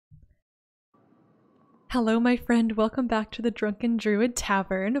Hello, my friend. Welcome back to the Drunken Druid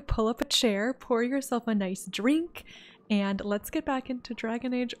Tavern. Pull up a chair, pour yourself a nice drink, and let's get back into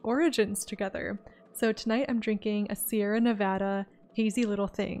Dragon Age Origins together. So tonight I'm drinking a Sierra Nevada Hazy Little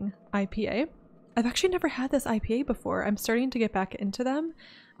Thing IPA. I've actually never had this IPA before. I'm starting to get back into them.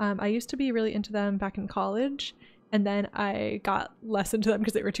 I used to be really into them back in college, and then I got less into them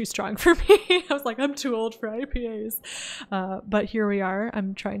because they were too strong for me. I was like, I'm too old for IPAs. But here we are.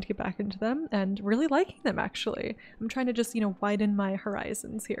 I'm trying to get back into them and really liking them, actually. I'm trying to just, widen my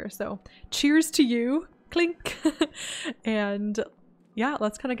horizons here. So cheers to you. Clink. And yeah,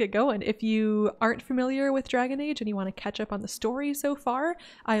 let's kind of get going. If you aren't familiar with Dragon Age and you want to catch up on the story so far,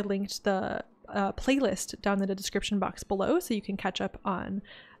 I linked the playlist down in the description box below so you can catch up on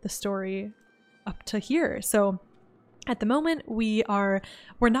the story up to here. So at the moment, we're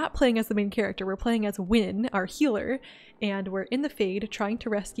not playing as the main character. We're playing as Wynne, our healer, and we're in the Fade trying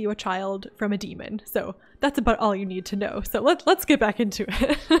to rescue a child from a demon. So that's about all you need to know. So let's get back into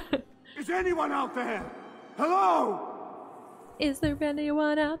it. Is anyone out there? Hello? Is there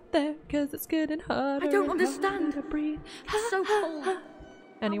anyone out there? Cause it's good and hard. I don't understand. To breathe. It's so cold.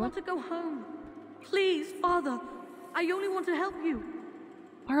 Anyone? I want to go home. Please, Father. I only want to help you.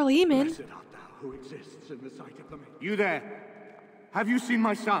 Barleyman. Blessed art thou who exists in the sight of the maid. You there? Have you seen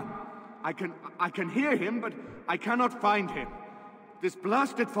my son? I can hear him, but I cannot find him. This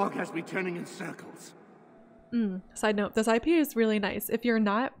blasted fog has me turning in circles. Side note, this IPA is really nice. If you're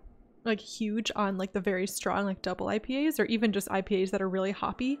not huge on the very strong double IPAs or even just IPAs that are really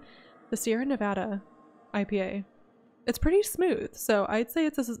hoppy, the Sierra Nevada IPA, it's pretty smooth. So I'd say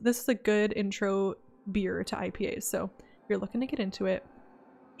this is a good intro beer to IPAs. So if you're looking to get into it,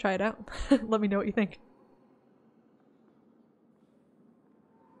 try it out. Let me know what you think.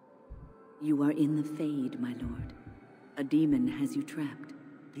 You are in the Fade, my lord. A demon has you trapped.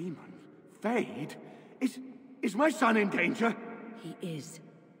 Demon? Fade? Is my son in danger? He is.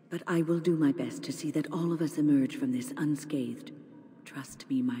 But I will do my best to see that all of us emerge from this unscathed. Trust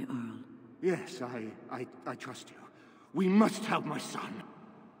me, my Earl. Yes, I trust you. We must help my son.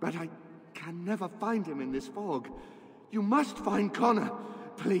 But I can never find him in this fog. You must find Connor.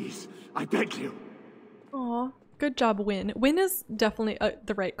 Please, I beg you. Aw, good job, Wynne. Wynne is definitely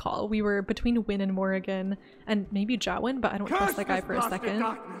the right call. We were between Wynne and Morrigan, and maybe Jawin, but I don't trust that guy for a second.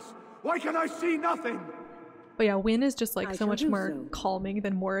 Darkness. Why can I see nothing? But yeah, Wynne is just so much more calming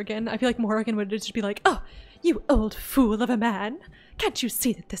than Morrigan. I feel like Morrigan would just be like, "Oh, you old fool of a man! Can't you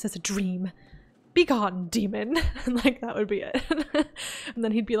see that this is a dream? Be gone, demon!" And that would be it. And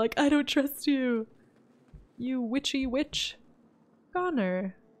then he'd be like, "I don't trust you, you witchy witch."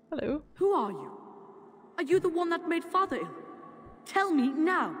 Connor, hello. Who are you? Are you the one that made Father ill? Tell me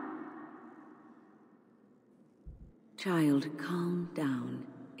now. Child, calm down.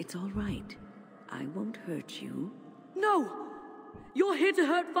 It's all right. I won't hurt you. No! You're here to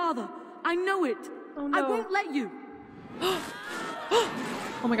hurt Father. I know it. Oh, no. I won't let you.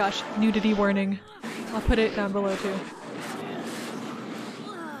 Oh my gosh, nudity warning. I'll put it down below too.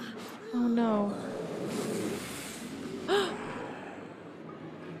 Oh no.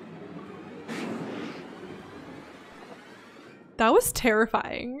 That was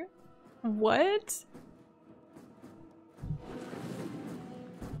terrifying. What?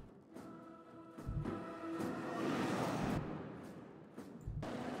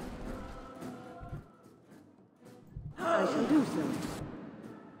 I shall do so.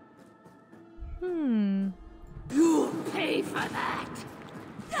 You'll pay for that.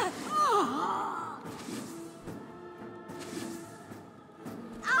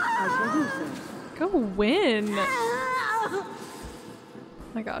 I shall do so. Go win.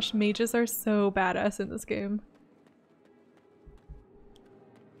 Oh my gosh, mages are so badass in this game.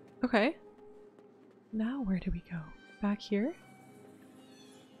 Okay. Now where do we go? Back here?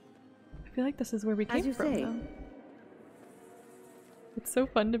 I feel like this is where we came from, though. It's so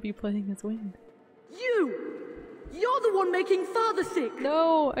fun to be playing as Wynne. You're the one making Father sick!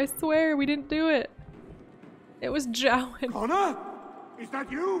 No, I swear we didn't do it. It was Jawin. Connor? Is that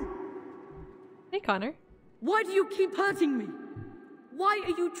you? Hey, Connor. Why do you keep hurting me? Why are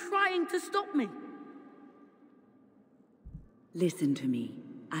you trying to stop me? Listen to me.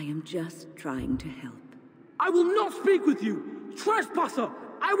 I am just trying to help. I will not speak with you! Trespasser!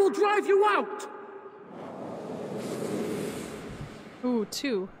 I will drive you out! Ooh,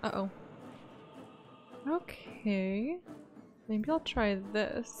 2. Uh-oh. Okay. Maybe I'll try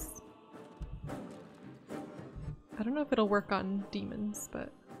this. I don't know if it'll work on demons,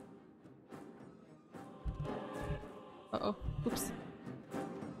 but... Uh-oh. Oops.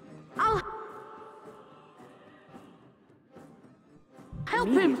 Help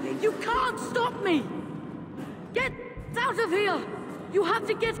him! You can't stop me! Get out of here! You have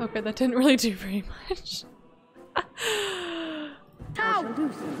to get Okay, that didn't really do very much. out! I shall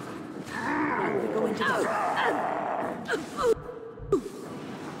do so. Now we go into the...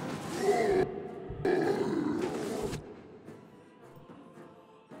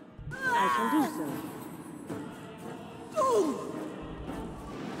 I shall do so.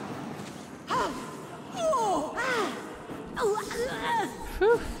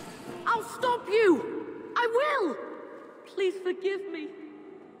 Whew. I'll stop you! I will! Please forgive me.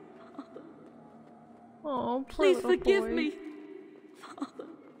 Oh, poor Please little forgive boy. me.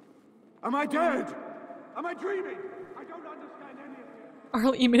 Am I dead? Am I dreaming? I don't understand any of this.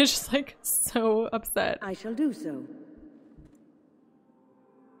 Arlene is just like so upset. I shall do so.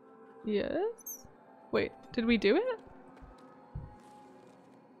 Yes? Wait, did we do it?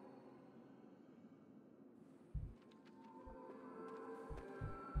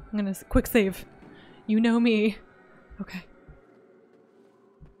 I'm gonna quick save. You know me. Okay.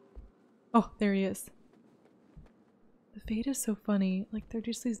 Oh, there he is. The fade is so funny. Like, they're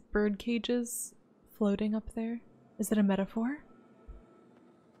just these bird cages floating up there. Is it a metaphor?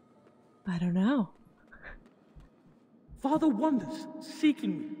 I don't know. Father wanders,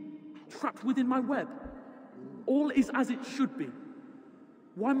 seeking me, trapped within my web. All is as it should be.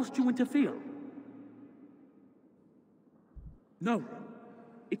 Why must you interfere? No.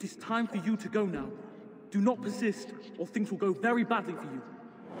 It is time for you to go now. Do not persist, or things will go very badly for you.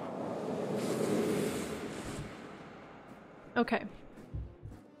 Okay.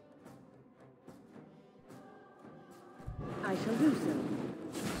 I shall do so.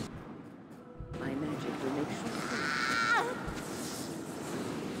 My magic will make sure.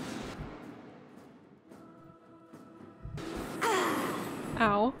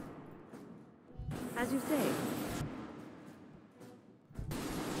 Ow. As you say.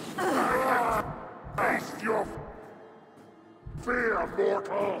 Face your fear,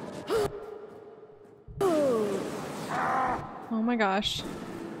 mortal! Oh my gosh.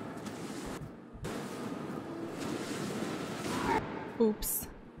 Oops.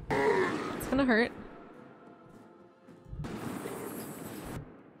 It's gonna hurt.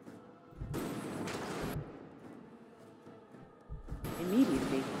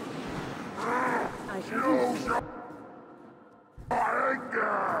 Immediately. I shall do so.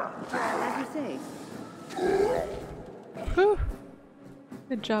 As you say. Whew.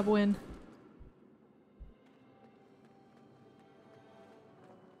 Good job, Wynne.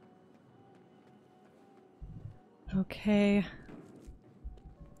 Okay.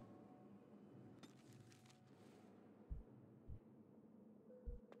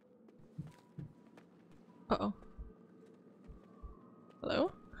 Uh-oh.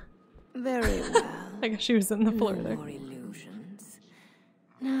 Hello? Very well. I guess she was in the floor No there. more illusions.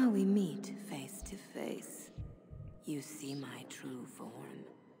 Now we meet face to face. You see my true form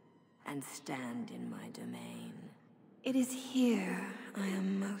and stand in my domain. It is here I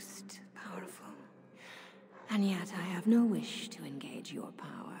am most powerful. And yet I have no wish to engage your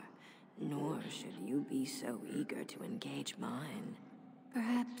power, nor should you be so eager to engage mine.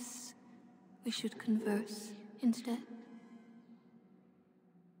 Perhaps we should converse instead?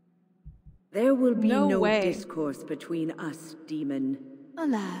 There will be No no way. discourse between us, demon.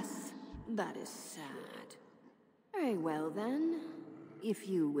 Alas, that is sad. Very well then. If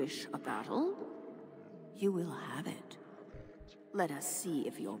you wish a battle, you will have it. Let us see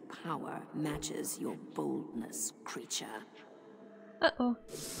if your power matches your boldness, creature. Uh-oh.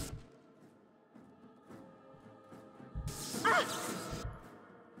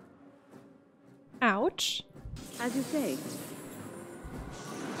 Ouch. As you say.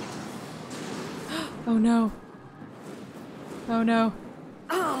 Oh no. Oh no.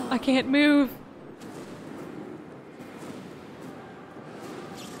 I can't move.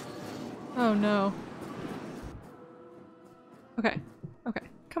 Oh no. Okay. Okay.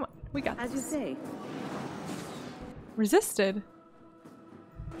 Come on. We got As you this. say. Resisted?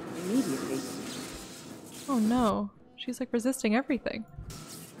 Immediately. Oh no. She's like resisting everything.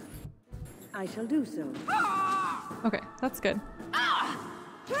 I shall do so. Okay, that's good.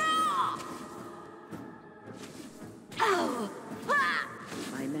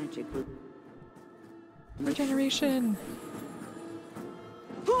 My magic will... Regeneration.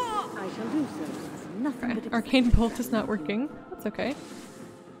 I shall do so. It's nothing Okay. but... Arcane Bolt is not working. That's okay.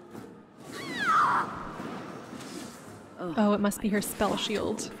 Oh, it must be her spell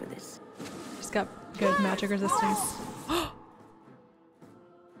shield. for this. She's got good magic resistance. I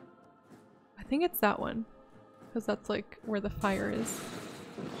think it's that one. Because that's like where the fire is.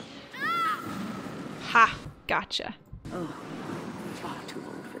 Ha! Gotcha. Oh, far too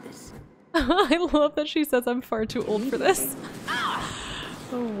old for this. I love that she says I'm far too old for this.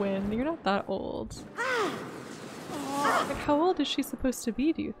 Oh, Wynne, you're not that old. Like, how old is she supposed to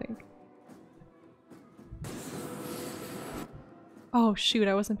be, do you think? Oh shoot,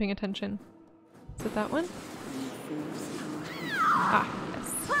 I wasn't paying attention. Is it that one? Ah,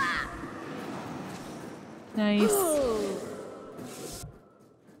 yes. Nice.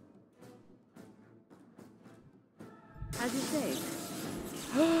 As you say.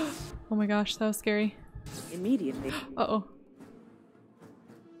 Oh my gosh, that was scary. Immediately. Uh-oh.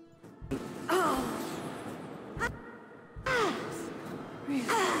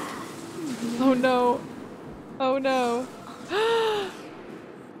 Oh no. Oh no.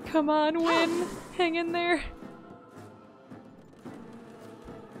 Come on, Wynne. Hang in there.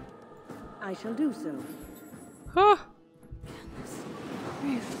 I shall do so. Oh.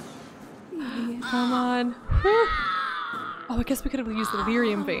 Come on. Whew. Oh, I guess we could have used the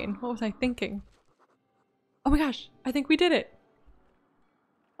lyrium vein. What was I thinking? Oh my gosh, I think we did it.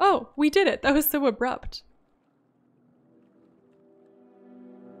 Oh, we did it. That was so abrupt.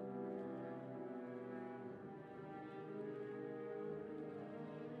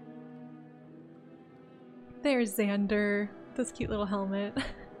 There's Xander. This cute little helmet.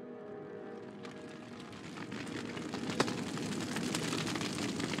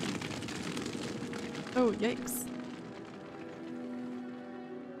 Oh, yikes.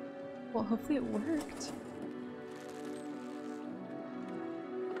 Well, hopefully it worked.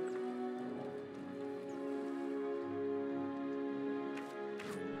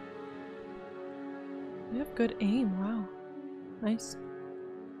 You have good aim, wow. Nice.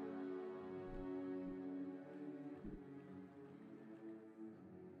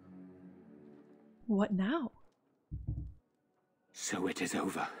 What now? So it is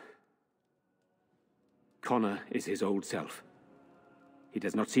over. Connor is his old self. He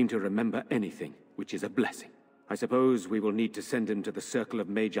does not seem to remember anything, which is a blessing. I suppose we will need to send him to the Circle of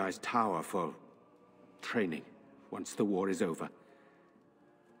Magi's tower for training, once the war is over.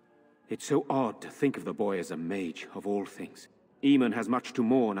 It's so odd to think of the boy as a mage, of all things. Eamon has much to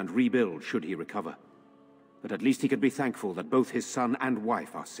mourn and rebuild should he recover. But at least he could be thankful that both his son and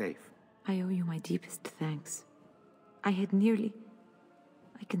wife are safe. I owe you my deepest thanks. I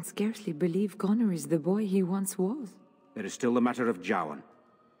can scarcely believe Connor is the boy he once was. There is still the matter of Jowan.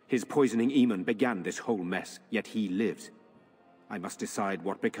 His poisoning Eamon began this whole mess, yet he lives. I must decide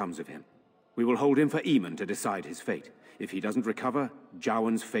what becomes of him. We will hold him for Eamon to decide his fate. If he doesn't recover,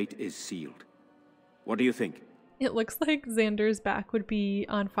 Jowan's fate is sealed. What do you think? It looks like Xander's back would be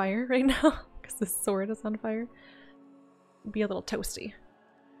on fire right now, because the sword is on fire. It'd be a little toasty.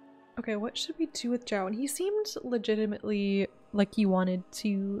 Okay, what should we do with Jowan? He seemed legitimately like he wanted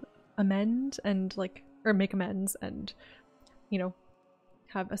to amend and or make amends and, you know,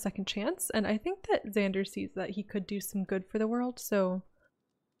 have a second chance. And I think that Xander sees that he could do some good for the world, so...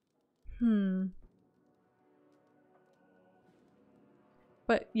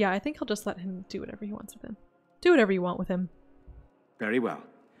 But yeah, I think I'll just let him do whatever he wants with him. Do whatever you want with him. Very well.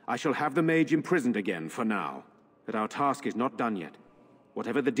 I shall have the mage imprisoned again for now. But our task is not done yet.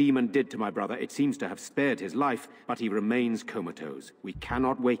 Whatever the demon did to my brother, it seems to have spared his life, but he remains comatose. We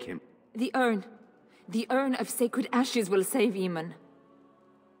cannot wake him. The urn of sacred ashes will save Eamon.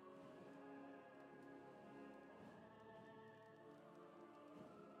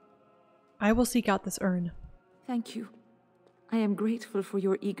 I will seek out this urn. Thank you. I am grateful for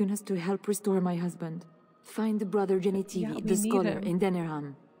your eagerness to help restore my husband. Find Brother Genetivi, the scholar, in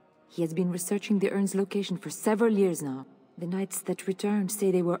Denerham. He has been researching the urn's location for several years now. The knights that returned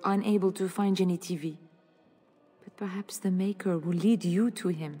say they were unable to find Genetivi. But perhaps the Maker will lead you to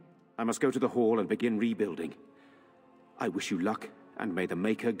him. I must go to the hall and begin rebuilding. I wish you luck, and may the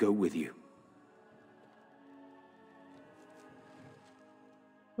Maker go with you.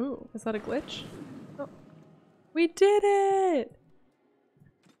 Ooh, is that a glitch? Oh. We did it!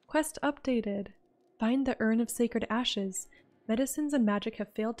 Quest updated. Find the Urn of Sacred Ashes. Medicines and magic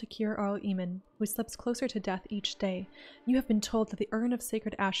have failed to cure Arl Eamon, who slips closer to death each day. You have been told that the Urn of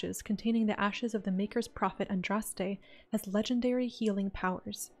Sacred Ashes, containing the ashes of the Maker's prophet Andraste, has legendary healing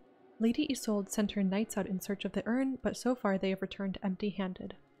powers. Lady Isolde sent her knights out in search of the urn, but so far they have returned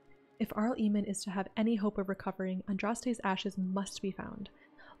empty-handed. If Arl Eamon is to have any hope of recovering, Andraste's ashes must be found.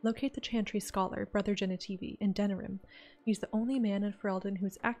 Locate the Chantry scholar, Brother Genetivi, in Denerim. He's the only man in Ferelden who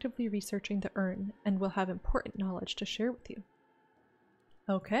is actively researching the urn and will have important knowledge to share with you.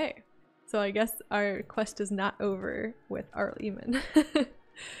 Okay, so I guess our quest is not over with Arl Eamon.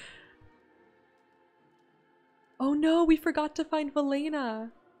 Oh no, we forgot to find Valena!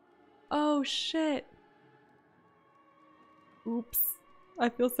 Oh shit! Oops. I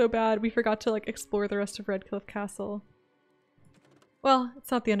feel so bad. We forgot to like explore the rest of Redcliffe Castle. Well,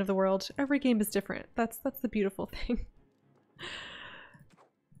 it's not the end of the world. Every game is different. That's the beautiful thing.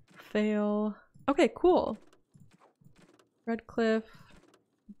 Fail. Okay, cool. Redcliffe.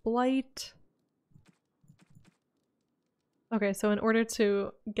 Blight. Okay, so in order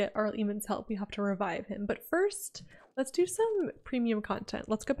to get Arl Eamon's help, we have to revive him. But first, let's do some premium content.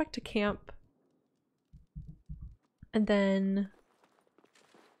 Let's go back to camp. And then...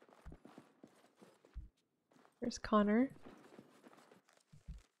 Where's Connor?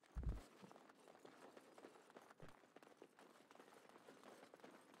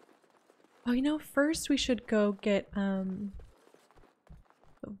 Oh, you know, first we should go get, the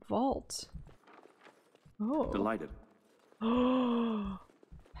vault. Oh. Delighted. Oh,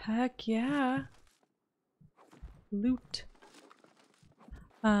 heck yeah. Loot.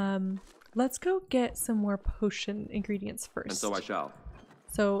 Let's go get some more potion ingredients first. And so I shall.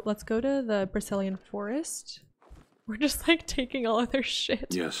 So let's go to the Brazilian forest. We're just like taking all of their shit.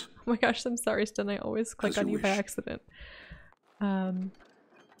 Yes. Oh my gosh, I'm sorry, Sten. I always click on you by accident.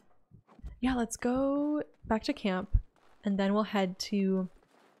 Yeah, let's go back to camp and then we'll head to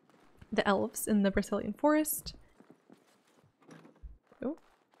the elves in the Brazilian forest. Oh.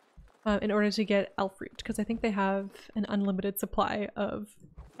 In order to get elf fruit, because I think they have an unlimited supply of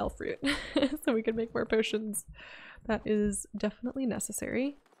elf fruit. So we can make more potions. That is definitely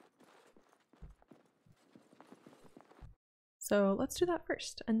necessary. So let's do that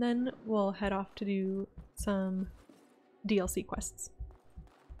first, and then we'll head off to do some DLC quests.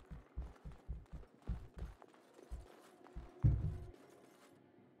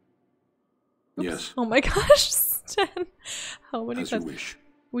 Oops. Yes. Oh my gosh, Sten. How many As times? you wish.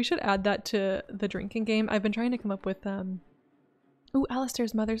 We should add that to the drinking game. I've been trying to come up with ooh,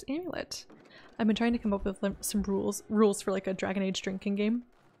 Alistair's mother's amulet. I've been trying to come up with some rules for like a Dragon Age drinking game.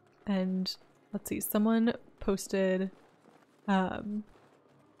 And let's see, someone posted or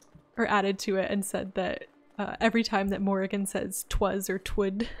added to it and said that every time that Morrigan says twas or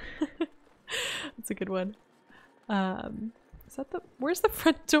twid. That's a good one. Is that the where's the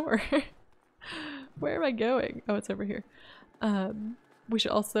front door? Where am I going? Oh, it's over here. We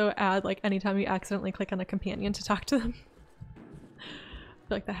should also add like anytime you accidentally click on a companion to talk to them. I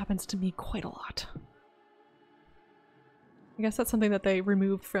feel like that happens to me quite a lot. I guess that's something that they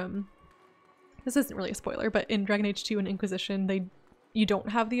removed from, this isn't really a spoiler, but in Dragon Age 2 and Inquisition, you don't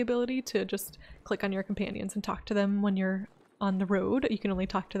have the ability to just click on your companions and talk to them when you're on the road. You can only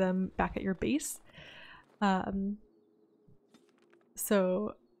talk to them back at your base.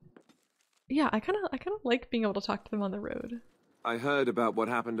 So yeah, I kind of like being able to talk to them on the road. I heard about what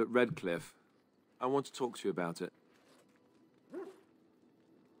happened at Redcliffe. I want to talk to you about it.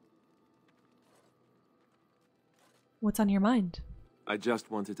 What's on your mind? I just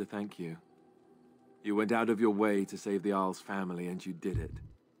wanted to thank you. You went out of your way to save the Arl's family, and you did it.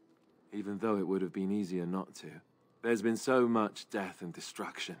 Even though it would have been easier not to. There's been so much death and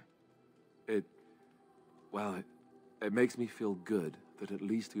destruction. It makes me feel good that at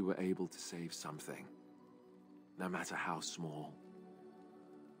least we were able to save something. No matter how small.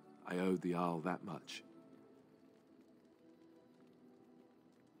 I owed the Arl that much.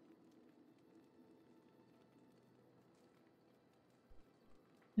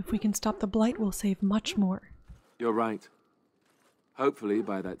 If we can stop the blight, we'll save much more. You're right. Hopefully,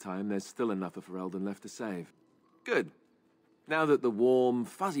 by that time, there's still enough of Ferelden left to save. Good. Now that the warm,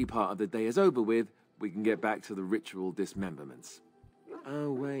 fuzzy part of the day is over with, we can get back to the ritual dismemberments.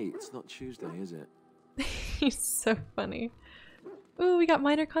 Oh wait, it's not Tuesday, is it? He's so funny. Ooh, we got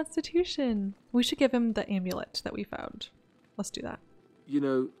minor constitution. We should give him the amulet that we found. Let's do that. You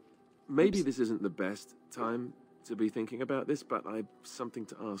know, maybe this isn't the best time to be thinking about this, but I've something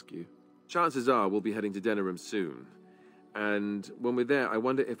to ask you. Chances are we'll be heading to Denerim soon. And when we're there, I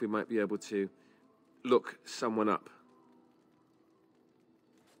wonder if we might be able to look someone up.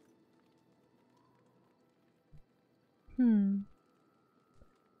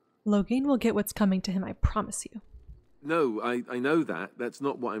 Loghain will get what's coming to him, I promise you. No, I know that. That's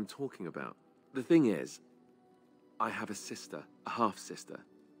not what I'm talking about. The thing is, I have a sister, a half-sister.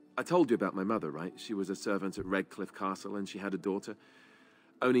 I told you about my mother, right? She was a servant at Redcliffe Castle and she had a daughter.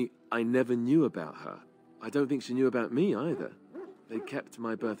 Only I never knew about her. I don't think she knew about me either. They kept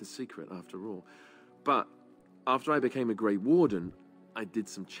my birth a secret after all. But after I became a Grey Warden, I did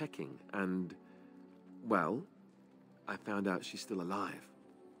some checking and, well, I found out she's still alive.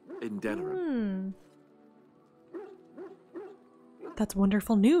 In Denerim. That's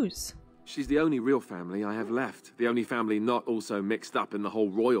wonderful news. She's the only real family I have left. The only family not also mixed up in the whole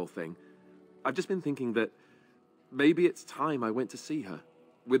royal thing. I've just been thinking that maybe it's time I went to see her.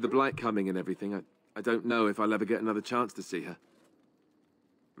 With the blight coming and everything, I don't know if I'll ever get another chance to see her.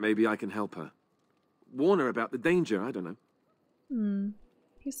 Maybe I can help her. Warn her about the danger, I don't know.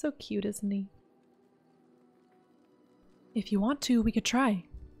 He's so cute, isn't he? If you want to, we could try.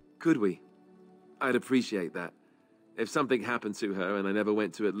 Could we? I'd appreciate that. If something happened to her and I never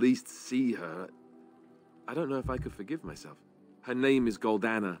went to at least see her, I don't know if I could forgive myself. Her name is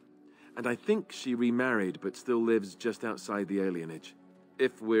Goldana, and I think she remarried but still lives just outside the alienage.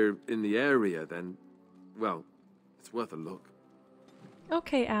 If we're in the area, then, well, it's worth a look.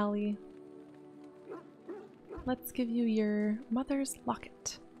 Okay, Allie. Let's give you your mother's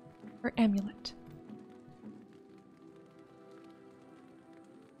locket. Or amulet.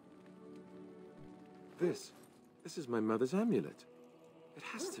 This is my mother's amulet. It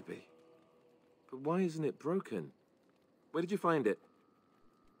has to be. But why isn't it broken? Where did you find it?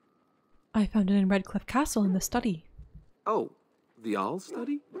 I found it in Redcliffe Castle in the study. Oh, the Jarl's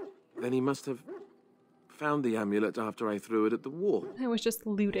study? Then he must have found the amulet after I threw it at the wall. I was just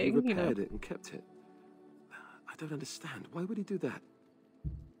looting, He repaired it and kept it. I don't understand. Why would he do that?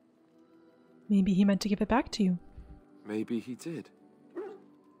 Maybe he meant to give it back to you. Maybe he did.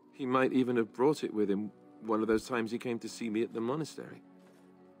 He might even have brought it with him one of those times he came to see me at the monastery.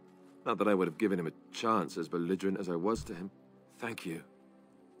 Not that I would have given him a chance, as belligerent as I was to him. Thank you.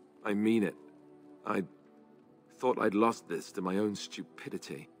 I mean it. I thought I'd lost this to my own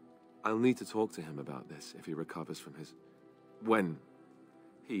stupidity. I'll need to talk to him about this if he recovers from his... When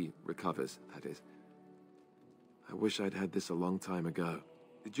he recovers, that is. I wish I'd had this a long time ago.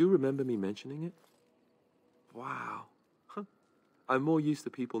 Did you remember me mentioning it? Wow. Huh. I'm more used to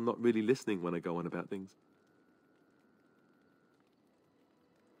people not really listening when I go on about things.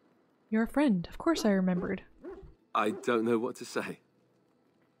 You're a friend. Of course I remembered. I don't know what to say.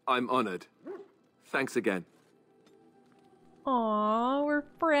 I'm honored. Thanks again. Aww, we're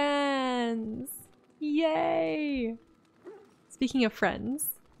friends. Yay! Speaking of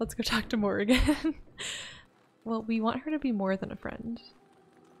friends, let's go talk to Morrigan. Well, we want her to be more than a friend.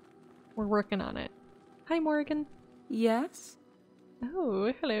 We're working on it. Hi, Morrigan. Yes?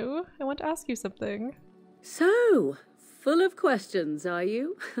 Oh, hello. I want to ask you something. So, full of questions, are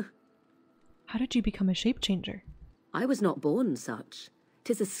you? How did you become a shape changer? I was not born such.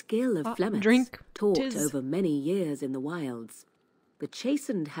 'Tis a skill of Flemeth's, taught over many years in the wilds. The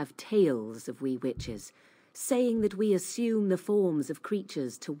chastened have tales of we witches, saying that we assume the forms of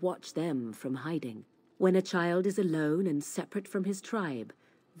creatures to watch them from hiding. When a child is alone and separate from his tribe,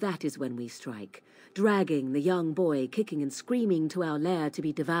 that is when we strike, dragging the young boy kicking and screaming to our lair to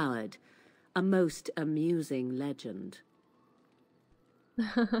be devoured. A most amusing legend.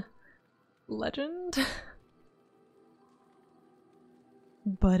 Legend?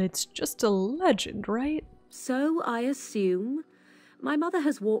 But it's just a legend, right? So I assume. My mother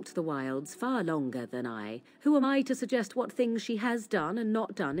has walked the wilds far longer than I. Who am I to suggest what things she has done and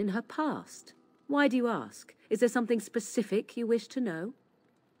not done in her past? Why do you ask? Is there something specific you wish to know?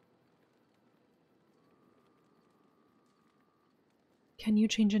 Can you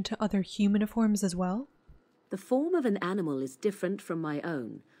change into other human forms as well? The form of an animal is different from my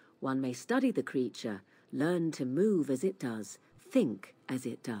own. One may study the creature, learn to move as it does, think as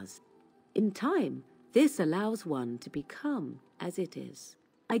it does. In time, this allows one to become as it is.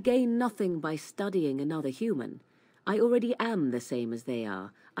 I gain nothing by studying another human. I already am the same as they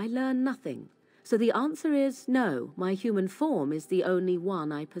are. I learn nothing. So the answer is no, my human form is the only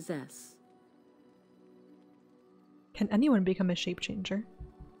one I possess. Can anyone become a shape changer?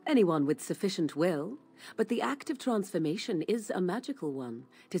 Anyone with sufficient will. But the act of transformation is a magical one.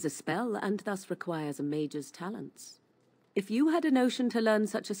 'Tis a spell and thus requires a mage's talents. If you had a notion to learn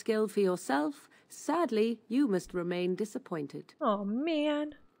such a skill for yourself, sadly, you must remain disappointed. Oh,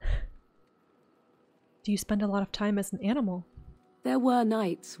 man. Do you spend a lot of time as an animal? There were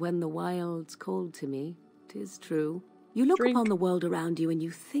nights when the wilds called to me, 'tis true. You look upon the world around you and you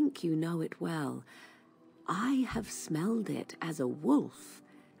think you know it well. I have smelled it as a wolf,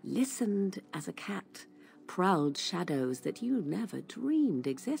 listened as a cat, prowled shadows that you never dreamed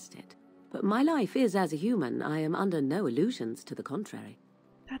existed. But my life is as a human. I am under no illusions to the contrary.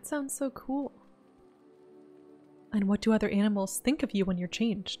 That sounds so cool. And what do other animals think of you when you're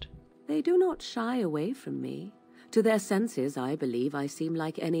changed? They do not shy away from me. To their senses, I believe I seem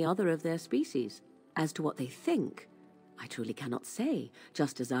like any other of their species. As to what they think, I truly cannot say.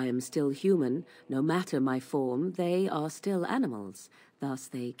 Just as I am still human, no matter my form, they are still animals. Thus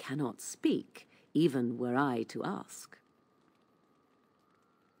they cannot speak, even were I to ask.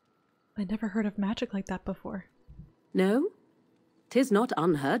 I never heard of magic like that before. No? 'Tis not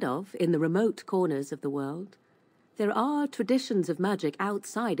unheard of in the remote corners of the world. There are traditions of magic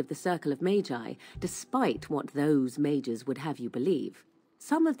outside of the Circle of Magi, despite what those mages would have you believe.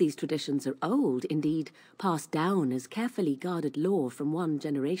 Some of these traditions are old, indeed, passed down as carefully guarded lore from one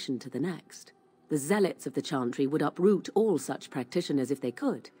generation to the next. The zealots of the chantry would uproot all such practitioners if they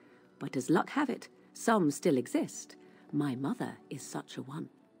could. But as luck have it, some still exist. My mother is such a one.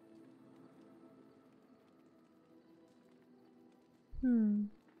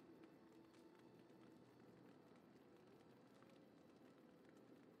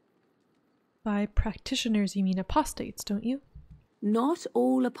 By practitioners, you mean apostates, don't you? Not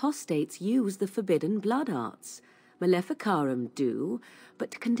all apostates use the forbidden blood arts. Maleficarum do,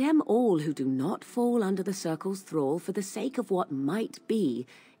 but to condemn all who do not fall under the Circle's thrall for the sake of what might be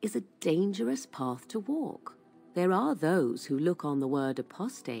is a dangerous path to walk. There are those who look on the word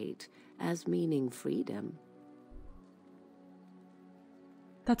apostate as meaning freedom.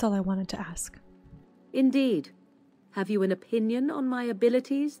 That's all I wanted to ask. Indeed. Have you an opinion on my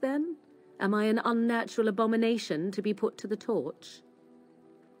abilities, then? Am I an unnatural abomination to be put to the torch?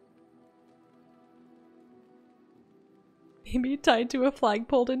 Maybe tied to a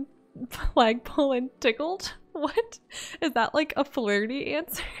flagpole and tickled? What? Is that like a flirty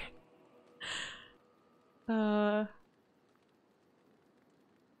answer? I'll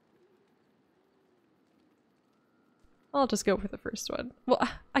just go for the first one. Well,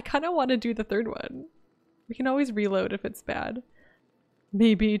 I kind of want to do the third one. We can always reload if it's bad.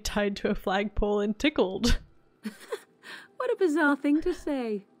 Maybe tied to a flagpole and tickled. What a bizarre thing to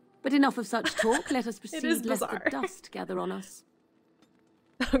say. But enough of such talk. Let us proceed lest the dust gather on us.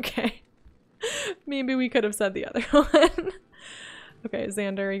 Okay. Maybe we could have said the other one. Okay,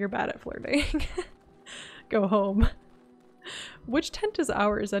 Xander, you're bad at flirting. Go home. Which tent is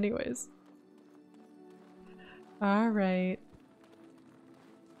ours anyways? Alright.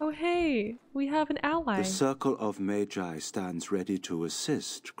 Oh hey, we have an ally. The Circle of Magi stands ready to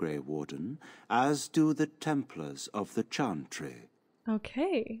assist, Grey Warden, as do the Templars of the Chantry.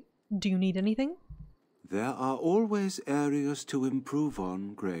 Okay. Do you need anything? There are always areas to improve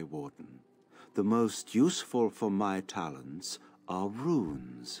on, Grey Warden. The most useful for my talents are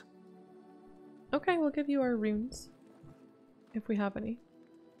runes. Okay, we'll give you our runes. If we have any.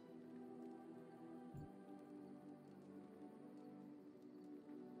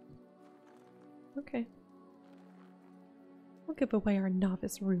 Okay. We'll give away our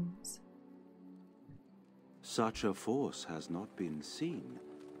novice runes. Such a force has not been seen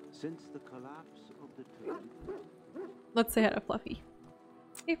since the collapse of the tomb. Let's say hi to Fluffy.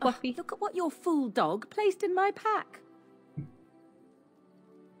 Hey, Fluffy. Look at what your fool dog placed in my pack.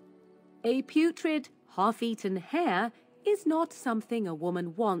 A putrid, half-eaten hare is not something a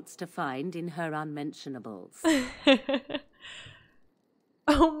woman wants to find in her unmentionables.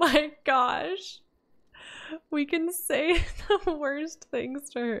 Oh my gosh. We can say the worst things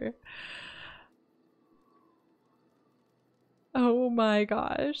to her. Oh my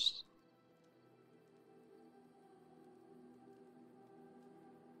gosh.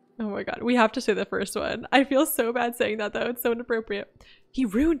 Oh my god, we have to say the first one. I feel so bad saying that though, it's so inappropriate. He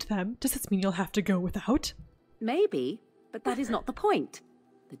ruined them. Does this mean you'll have to go without? Maybe, but that is not the point.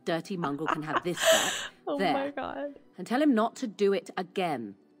 The dirty mongrel can have this back. Oh there. My god. And tell him not to do it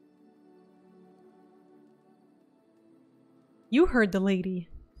again. You heard the lady.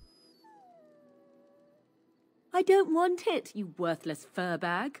 I don't want it, you worthless fur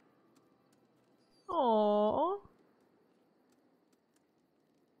bag. Aww.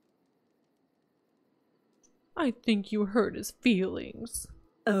 I think you hurt his feelings.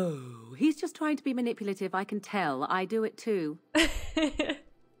 Oh, he's just trying to be manipulative, I can tell. I do it too. That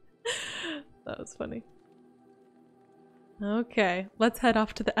was funny. Okay, let's head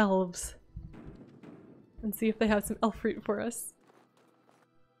off to the elves. And see if they have some elf fruit for us.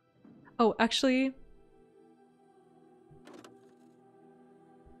 Oh, actually...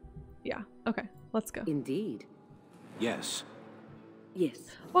 Yeah, okay, let's go. Indeed. Yes. Yes.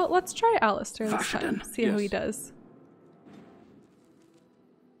 Well, let's try Alistair this Ferelden, time. See how he does.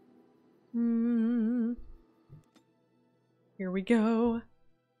 Here we go.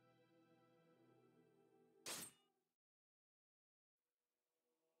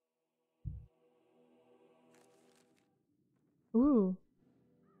 Ooh.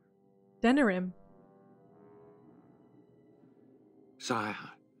 Denerim. Sire,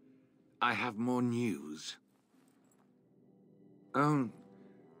 I have more news.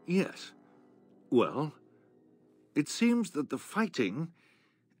 Yes. Well, it seems that the fighting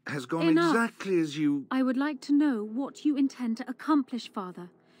has gone Enough. exactly as you... I would like to know what you intend to accomplish, Father.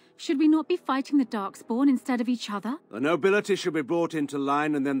 Should we not be fighting the Darkspawn instead of each other? The nobility should be brought into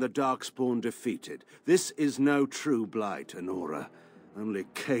line and then the Darkspawn defeated. This is no true blight, Anora. Only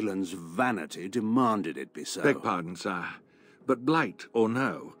Kaelin's vanity demanded it be so. Beg pardon, sire. But blight or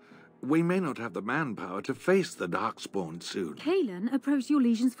no, we may not have the manpower to face the Darkspawn soon. Kaelin approached your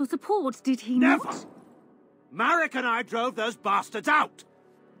legions for support, did he Never! not? Marek and I drove those bastards out!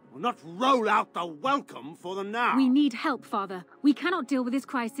 We'll not roll out the welcome for them now. We need help, Father. We cannot deal with this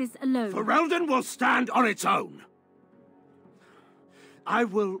crisis alone. Ferelden will stand on its own. I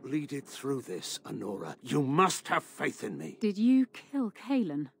will lead it through this, Anora. You must have faith in me. Did you kill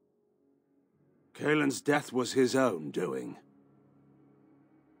Kaelin? Kaelin's death was his own doing.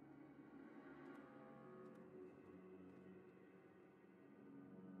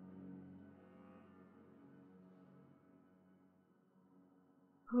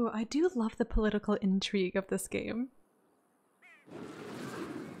 Ooh, I do love the political intrigue of this game.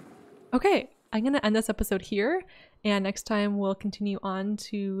 Okay, I'm going to end this episode here, and next time we'll continue on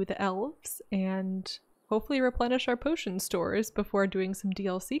to the elves and hopefully replenish our potion stores before doing some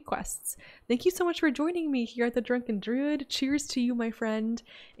DLC quests. Thank you so much for joining me here at the Drunken Druid. Cheers to you, my friend,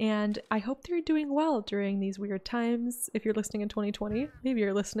 and I hope you're doing well during these weird times. If you're listening in 2020, maybe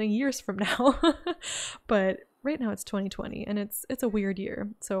you're listening years from now, but right now it's 2020 and it's a weird year.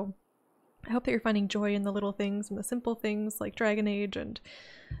 So I hope that you're finding joy in the little things and the simple things like Dragon Age and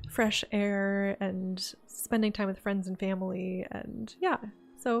fresh air and spending time with friends and family. And yeah,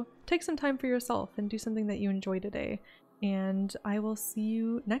 so take some time for yourself and do something that you enjoy today. And I will see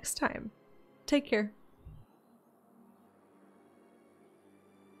you next time. Take care.